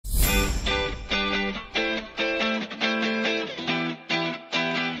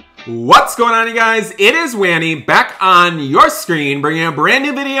What's going on, you guys? It is Wanny back on your screen, bringing a brand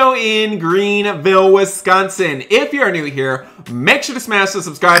new video in Greenville, Wisconsin. If you're new here, make sure to smash the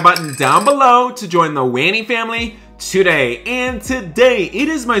subscribe button down below to join the Wanny family today. And today, it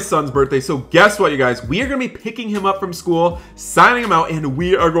is my son's birthday, so guess what, you guys? We are going to be picking him up from school, signing him out, and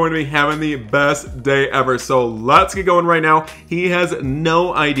we are going to be having the best day ever. So let's get going right now. He has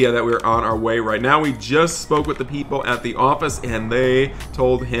no idea that we're on our way right now. We just spoke with the people at the office, and they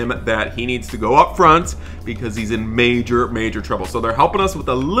told him that he needs to go up front because he's in major trouble. So they're helping us with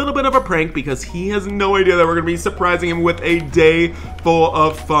a little bit of a prank because he has no idea that we're going to be surprising him with a day full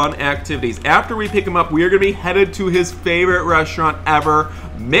of fun activities. After we pick him up, we are going to be headed to his favorite restaurant ever,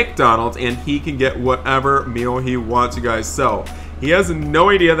 McDonald's, and he can get whatever meal he wants, you guys. So he has no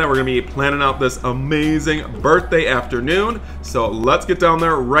idea that we're gonna be planning out this amazing birthday afternoon. So let's get down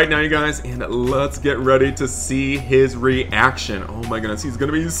there right now, you guys, and let's get ready to see his reaction. Oh my goodness, he's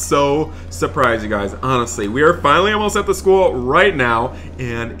gonna be so surprised, you guys. Honestly, we are finally almost at the school right now,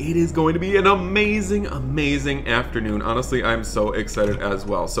 and it is going to be an amazing afternoon. Honestly, I'm so excited as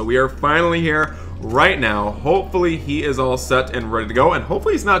well. So we are finally here right now. Hopefully he is all set and ready to go, and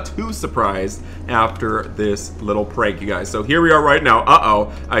hopefully he's not too surprised after this little prank, you guys. So here we are right now.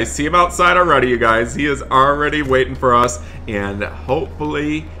 I see him outside already, you guys. He is already waiting for us, and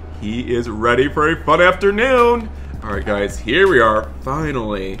hopefully he is ready for a fun afternoon. All right, guys, here we are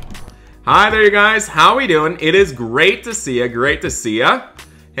finally. Hi there, you guys. How we doing? It is great to see ya.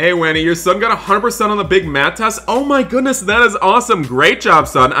 Hey, Wanny, your son got 100% on the big math test. Oh my goodness, that is awesome. Great job,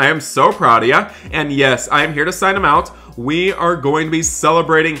 son. I am so proud of you. And yes, I am here to sign him out. We are going to be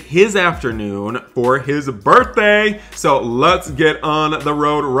celebrating his afternoon for his birthday. So let's get on the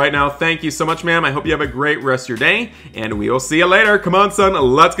road right now. Thank you so much, ma'am. I hope you have a great rest of your day, and we will see you later. Come on, son,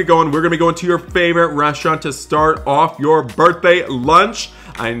 let's get going. We're gonna be going to your favorite restaurant to start off your birthday lunch.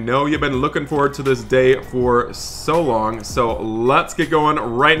 I know you've been looking forward to this day for so long, so let's get going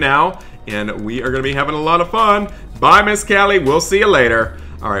right now, and we are going to be having a lot of fun. Bye, Miss Callie. We'll see you later.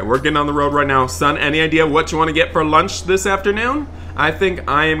 All right, we're getting on the road right now. Son, any idea what you want to get for lunch this afternoon? I think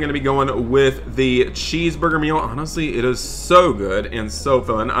I am going to be going with the cheeseburger meal. Honestly, it is so good and so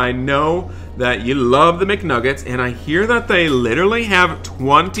filling. I know that you love the McNuggets, and I hear that they literally have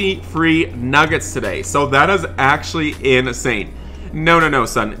 20 free nuggets today, so that is actually insane. No,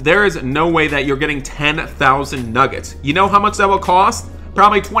 son. There is no way that you're getting 10,000 nuggets. You know how much that will cost?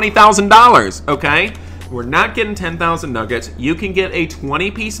 Probably $20,000, okay? We're not getting 10,000 nuggets. You can get a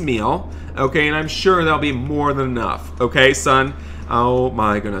 20-piece meal, okay? And I'm sure that'll be more than enough, okay, son? Oh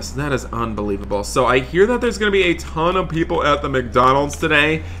my goodness, that is unbelievable. So I hear that there's gonna be a ton of people at the McDonald's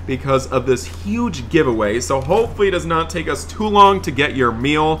today because of this huge giveaway. So hopefully it does not take us too long to get your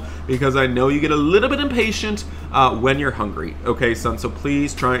meal, because I know you get a little bit impatient when you're hungry. Okay, son, so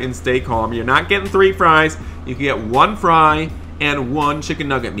please try and stay calm. You're not getting 3 fries. You can get 1 fry and 1 chicken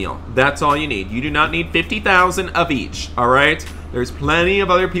nugget meal. That's all you need. You do not need 50,000 of each, all right? There's plenty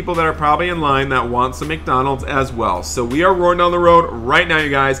of other people that are probably in line that want some McDonald's as well. So we are roaring down the road right now, you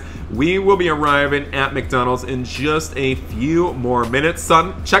guys. We will be arriving at McDonald's in just a few more minutes.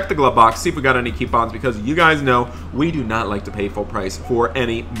 Son, check the glove box, see if we got any coupons, because you guys know we do not like to pay full price for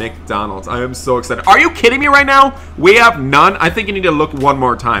any McDonald's. I am so excited. Are you kidding me right now? We have none. I think you need to look one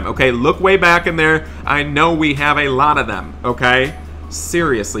more time, okay? Look way back in there. I know we have a lot of them, okay?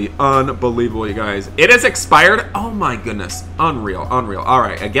 Seriously, unbelievable, you guys. It is expired. Oh my goodness, unreal. All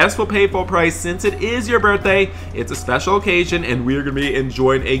right, I guess we'll pay full price since it is your birthday. It's a special occasion, and we're gonna be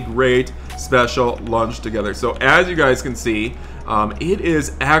enjoying a great special lunch together. So as you guys can see, it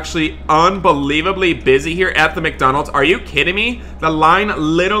is actually unbelievably busy here at the McDonald's. Are you kidding me? The line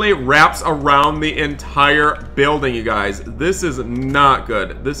literally wraps around the entire building, you guys. This is not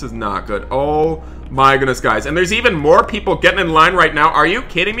good. This is not good. Oh my goodness, guys. And there's even more people getting in line right now. Are you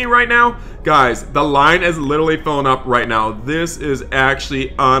kidding me right now? Guys, the line is literally filling up right now. This is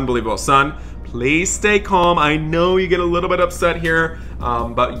actually unbelievable. Son, please stay calm. I know you get a little bit upset here,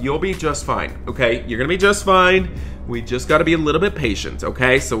 but you'll be just fine, okay? You're gonna be just fine. We just gotta be a little bit patient,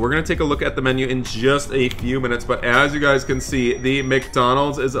 okay? So we're gonna take a look at the menu in just a few minutes, but as you guys can see, the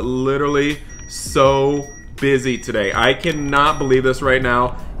McDonald's is literally so busy today. I cannot believe this right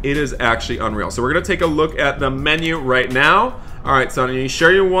now. It is actually unreal. So we're gonna take a look at the menu right now. All right, son, are you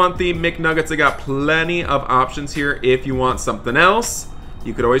sure you want the McNuggets? They got plenty of options here. If you want something else,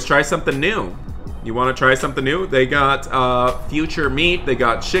 you could always try something new. You wanna try something new? They got future meat, they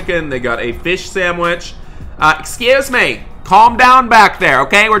got chicken, they got a fish sandwich. Excuse me, calm down back there,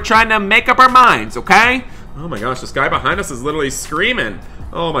 okay? We're trying to make up our minds, okay? Oh my gosh, this guy behind us is literally screaming.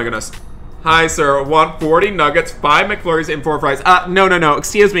 Oh my goodness. Hi, sir. Want 40 nuggets, 5 McFlurries, and 4 fries. No.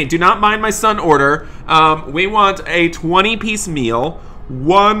 Excuse me. Do not mind my son order. We want a 20-piece meal,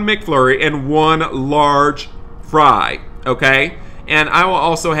 1 McFlurry, and 1 large fry. Okay? And I will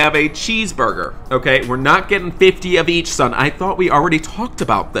also have a cheeseburger. Okay? We're not getting 50 of each, son. I thought we already talked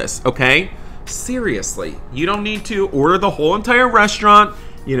about this. Okay? Seriously. You don't need to order the whole entire restaurant.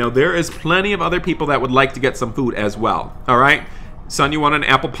 You know, there is plenty of other people that would like to get some food as well. All right? Son, you want an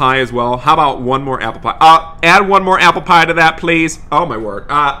apple pie as well? How about 1 more apple pie? Add 1 more apple pie to that, please. Oh, my word.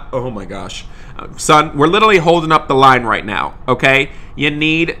 Oh, my gosh. Son, we're literally holding up the line right now, okay? You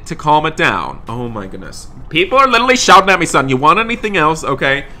need to calm it down. Oh, my goodness. People are literally shouting at me, son. You want anything else?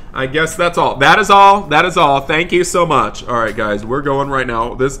 Okay. I guess that's all. That is all. That is all. Thank you so much. All right, guys. We're going right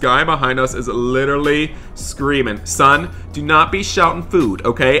now. This guy behind us is literally screaming. Son, do not be shouting food,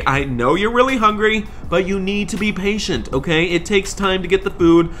 okay? I know you're really hungry, but you need to be patient, okay? It takes time to get the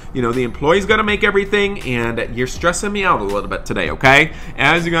food. You know, the employee's got to make everything, and you're stressing me out a little bit today, okay?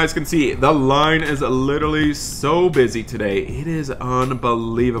 As you guys can see, the line is literally so busy today. It is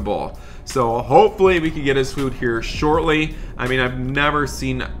unbelievable. So hopefully we can get his food here shortly. I mean, I've never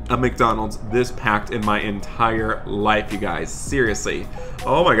seen a McDonald's this packed in my entire life, you guys. Seriously.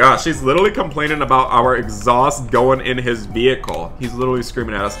 Oh my gosh, he's literally complaining about our exhaust going in his vehicle. He's literally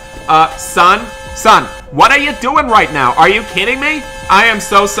screaming at us. Son, what are you doing right now? Are you kidding me? I am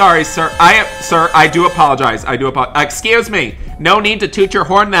so sorry, sir. Sir, I do apologize. Excuse me. No need to toot your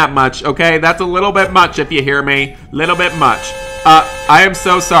horn that much, okay? That's a little bit much if you hear me. Little bit much. I am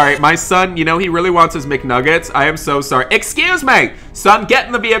so sorry. My son, you know, he really wants his McNuggets. I am so sorry. Excuse me. Son, get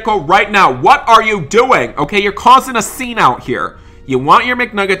in the vehicle right now. What are you doing? Okay, you're causing a scene out here. You want your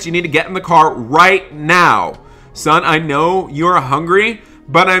McNuggets, you need to get in the car right now. Son, I know you're hungry,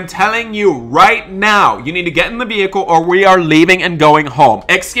 but I'm telling you right now, you need to get in the vehicle or we are leaving and going home.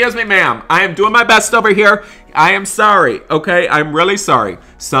 Excuse me, ma'am. I am doing my best over here. I am sorry, okay? I'm really sorry.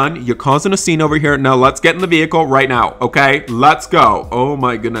 Son, you're causing a scene over here. Now, let's get in the vehicle right now, okay? Let's go. Oh,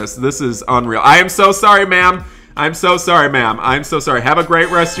 my goodness. This is unreal. I am so sorry, ma'am. I'm so sorry, ma'am. I'm so sorry. Have a great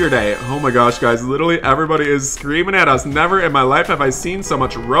rest of your day. Oh, my gosh, guys. Literally, everybody is screaming at us. Never in my life have I seen so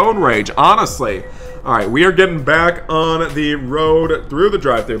much road rage, honestly. All right, we are getting back on the road through the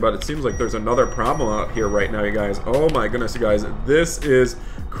drive-thru, but it seems like there's another problem out here right now, you guys. Oh, my goodness, you guys. This is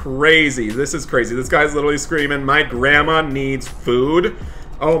crazy. This is crazy. This guy's literally screaming, my grandma needs food.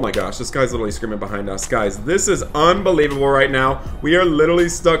 Oh my gosh, this guy's literally screaming behind us. Guys, this is unbelievable right now. We are literally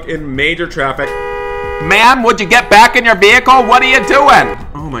stuck in major traffic. Ma'am, would you get back in your vehicle? What are you doing?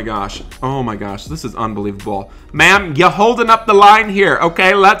 Oh my gosh. Oh my gosh, this is unbelievable. Ma'am, you're holding up the line here.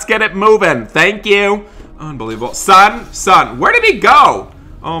 Okay, let's get it moving. Thank you. Unbelievable. Son, where did he go?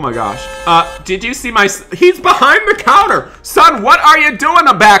 Oh my gosh. Did you see my... He's behind the counter. Son, what are you doing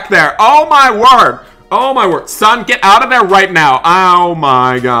back there? Oh my word. Oh my word. Son, get out of there right now. Oh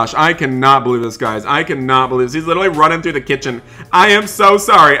my gosh. I cannot believe this, guys. I cannot believe this. He's literally running through the kitchen. I am so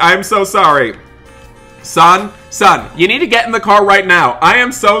sorry. I am so sorry. Son, you need to get in the car right now. I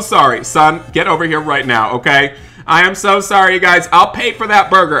am so sorry. Son, get over here right now, okay? I am so sorry, you guys. I'll pay for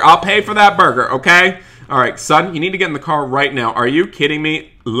that burger. I'll pay for that burger, okay? All right, son, you need to get in the car right now. Are you kidding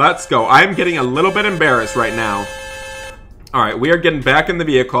me? Let's go. I'm getting a little bit embarrassed right now. All right, we are getting back in the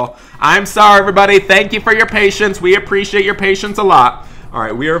vehicle. I'm sorry, everybody. Thank you for your patience. We appreciate your patience a lot. All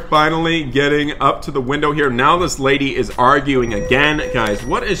right, we are finally getting up to the window here. Now this lady is arguing again. Guys,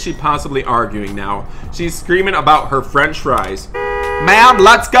 what is she possibly arguing now? She's screaming about her French fries. Ma'am,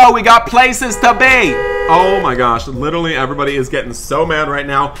 let's go. We got places to be. Oh my gosh, literally everybody is getting so mad right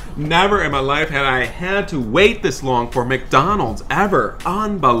now. Never in my life had I had to wait this long for McDonald's ever.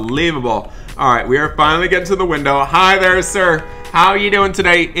 Unbelievable. All right, we are finally getting to the window. Hi there, sir. How are you doing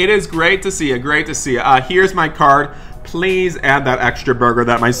today? It is great to see you. Great to see you. Here's my card. Please add that extra burger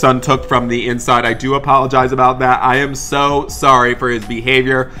that my son took from the inside. I do apologize about that. I am so sorry for his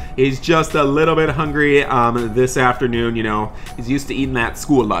behavior. He's just a little bit hungry this afternoon, you know. He's used to eating that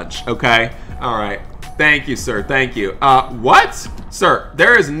school lunch, okay? All right. Thank you, sir. Thank you. What? Sir,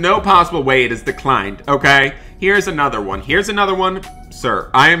 there is no possible way it is declined, okay? Here's another one. Here's another one. Sir,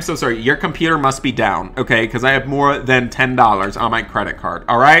 I am so sorry. Your computer must be down, okay? Because I have more than $10 on my credit card,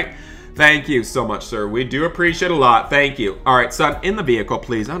 all right? Thank you so much, sir. We do appreciate it a lot. Thank you. All right, son, in the vehicle,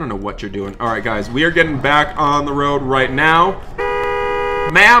 please. I don't know what you're doing. All right, guys, we are getting back on the road right now.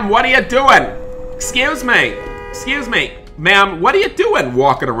 Ma'am, what are you doing? Excuse me. Excuse me. Ma'am, what are you doing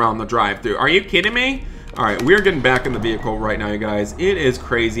walking around the drive-thru? Are you kidding me? All right, we're getting back in the vehicle right now, you guys. It is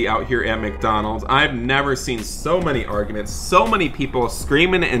crazy out here at McDonald's. I've never seen so many arguments, so many people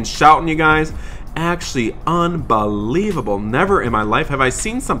screaming and shouting, you guys. actually unbelievable. Never in my life have I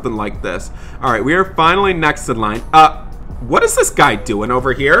seen something like this. All right, we are finally next in line. What is this guy doing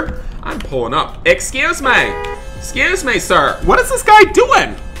over here? I'm pulling up. Excuse me, sir. What is this guy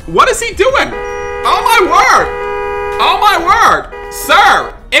doing? What is he doing? Oh my word! Oh my word!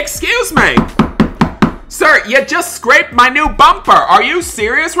 Sir, excuse me. Sir, you just scraped my new bumper. Are you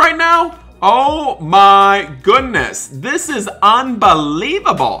serious right now? Oh my goodness. This is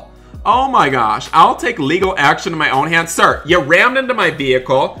unbelievable. Oh my gosh. I'll take legal action in my own hands. Sir, you rammed into my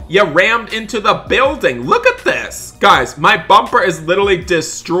vehicle. You rammed into the building. Look at this. Guys, my bumper is literally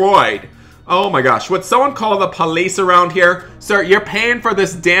destroyed. Oh my gosh. Would someone call the police around here? Sir, you're paying for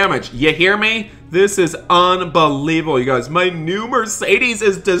this damage. You hear me? This is unbelievable, you guys. My new Mercedes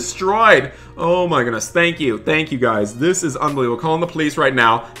is destroyed. Oh my goodness. Thank you. Thank you, guys. This is unbelievable. Calling the police right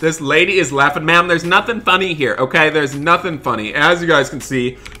now. This lady is laughing. Ma'am, there's nothing funny here, okay? There's nothing funny. As you guys can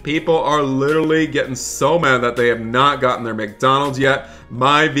see, people are literally getting so mad that they have not gotten their McDonald's yet.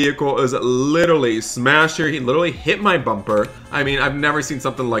 My vehicle is literally smashed here. He literally hit my bumper. I mean, I've never seen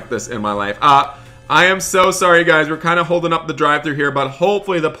something like this in my life. I am so sorry, guys. We're kind of holding up the drive-thru here, but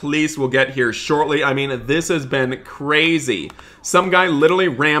hopefully the police will get here shortly. I mean, this has been crazy. Some guy literally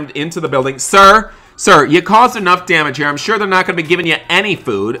rammed into the building. Sir, you caused enough damage here. I'm sure they're not going to be giving you any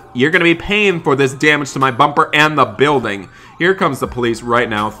food. You're going to be paying for this damage to my bumper and the building. Here comes the police right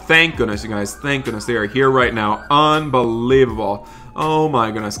now. Thank goodness, you guys. Thank goodness they are here right now. Unbelievable. Oh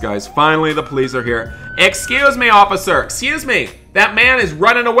my goodness, guys. Finally, the police are here. Excuse me, officer. Excuse me. That man is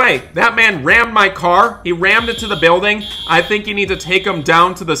running away. That man rammed my car. He rammed into the building. I think you need to take him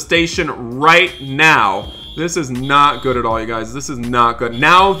down to the station right now. This is not good at all, you guys. This is not good.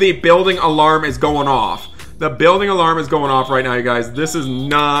 Now the building alarm is going off. The building alarm is going off right now, you guys. This is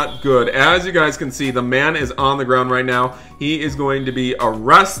not good. As you guys can see, the man is on the ground right now. He is going to be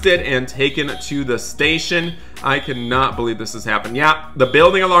arrested and taken to the station. I cannot believe this has happened. Yeah, the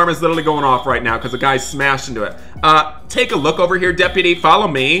building alarm is literally going off right now because the guy smashed into it. Take a look over here, deputy. Follow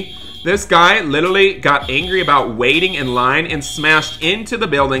me. This guy literally got angry about waiting in line and smashed into the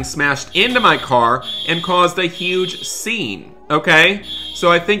building, smashed into my car, and caused a huge scene. Okay? So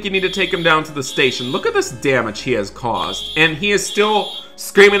I think you need to take him down to the station. Look at this damage he has caused. And he is still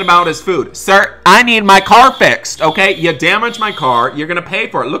screaming about his food. Sir, I need my car fixed, okay? You damaged my car. You're going to pay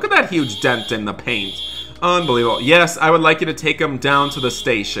for it. Look at that huge dent in the paint. Unbelievable. Yes, I would like you to take him down to the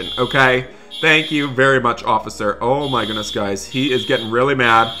station, okay? Thank you very much, officer. Oh my goodness, guys. He is getting really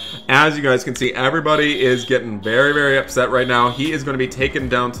mad. As you guys can see, everybody is getting very, very upset right now. He is going to be taken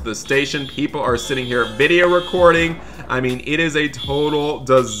down to the station. People are sitting here video recording. I mean, it is a total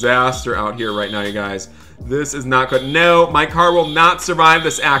disaster out here right now, you guys. This is not good. No, my car will not survive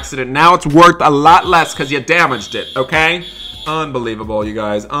this accident. Now it's worth a lot less because you damaged it, okay? Unbelievable, you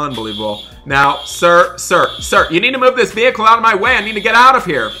guys. Unbelievable. Now, sir, you need to move this vehicle out of my way. I need to get out of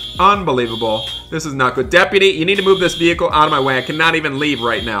here. Unbelievable. This is not good. Deputy, you need to move this vehicle out of my way. I cannot even leave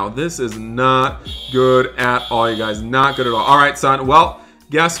right now. This is not good at all, you guys. Not good at all. All right, son. Well,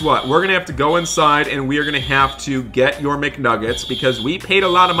 guess what? We're going to have to go inside and we are going to have to get your McNuggets because we paid a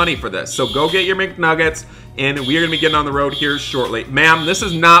lot of money for this. So go get your McNuggets and we are going to be getting on the road here shortly. Ma'am, this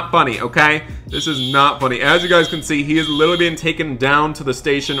is not funny, okay? This is not funny. As you guys can see, he is literally being taken down to the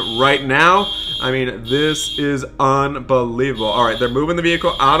station right now. I mean, this is unbelievable. All right, they're moving the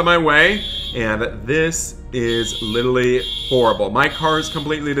vehicle out of my way and this is literally horrible. My car is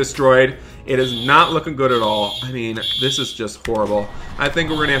completely destroyed. It is not looking good at all. I mean, this is just horrible. I think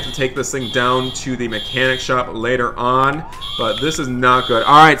we're going to have to take this thing down to the mechanic shop later on, but this is not good.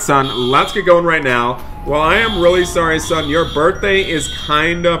 All right, son, let's get going right now. Well, I am really sorry, son. Your birthday is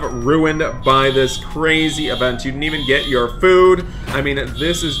kind of ruined by this crazy event. You didn't even get your food. I mean,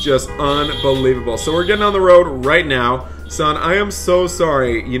 this is just unbelievable. So we're getting on the road right now. Son, I am so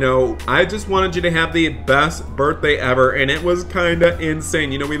sorry. You know, I just wanted you to have the best birthday ever, and it was kind of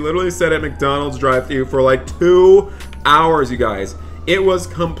insane. You know, we literally sat at McDonald's drive-thru for like 2 hours, you guys. It was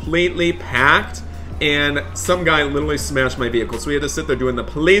completely packed, and some guy literally smashed my vehicle. So we had to sit there doing the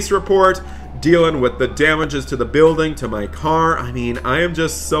police report, dealing with the damages to the building, to my car. I mean, I am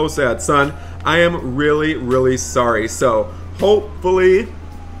just so sad, son. I am really, really sorry. So hopefully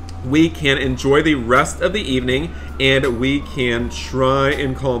we can enjoy the rest of the evening and we can try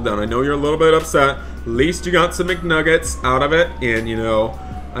and calm down. I know you're a little bit upset. At least you got some McNuggets out of it, and you know,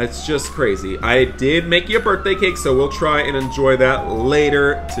 it's just crazy. I did make you a birthday cake, so we'll try and enjoy that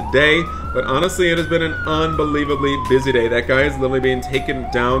later today. But honestly, it has been an unbelievably busy day. That guy is literally being taken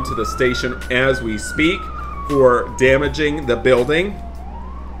down to the station as we speak for damaging the building.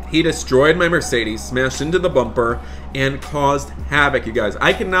 He destroyed my Mercedes, smashed into the bumper, and caused havoc, you guys.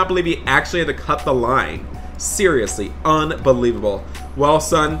 I cannot believe he actually had to cut the line. Seriously, unbelievable. Well,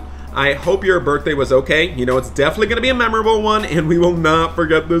 son, I hope your birthday was okay. You know, it's definitely going to be a memorable one, and we will not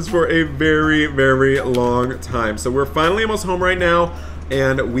forget this for a very, very long time. So we're finally almost home right now,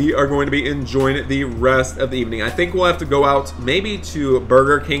 and we are going to be enjoying the rest of the evening. I think we'll have to go out maybe to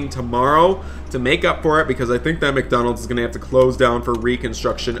Burger King tomorrow to make up for it, because I think that McDonald's is going to have to close down for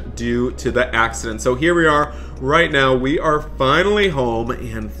reconstruction due to the accident. So here we are right now. We are finally home,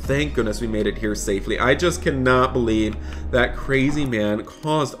 and thank goodness we made it here safely. I just cannot believe that crazy man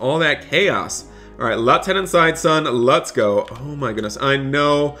caused all that chaos. All right, let's head inside, son. Let's go. Oh my goodness. I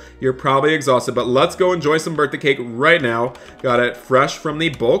know you're probably exhausted, but let's go enjoy some birthday cake right now. Got it fresh from the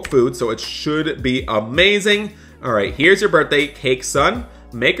bulk food, so it should be amazing. All right, here's your birthday cake, son.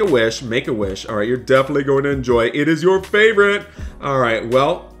 Make a wish, make a wish. All right, you're definitely going to enjoy it. It is your favorite. All right,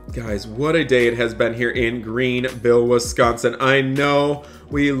 well, guys, what a day it has been here in Greenville, Wisconsin. I know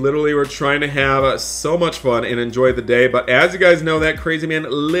we literally were trying to have so much fun and enjoy the day, but as you guys know, that crazy man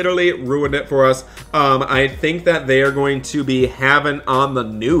literally ruined it for us. I think that they are going to be having on the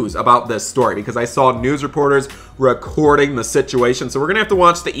news about this story, because I saw news reporters recording the situation. So we're gonna have to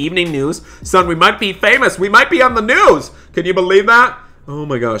watch the evening news. Son, we might be famous. We might be on the news. Can you believe that? Oh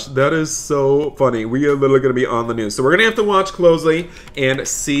my gosh, that is so funny. We are literally going to be on the news. So we're going to have to watch closely and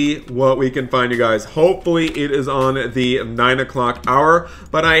see what we can find, you guys. Hopefully it is on the 9 o'clock hour.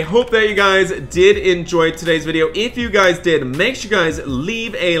 But I hope that you guys did enjoy today's video. If you guys did, make sure you guys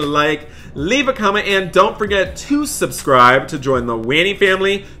leave a like, leave a comment, and don't forget to subscribe to join the Wanny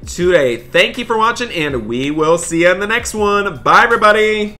family today. Thank you for watching, and we will see you in the next one. Bye, everybody.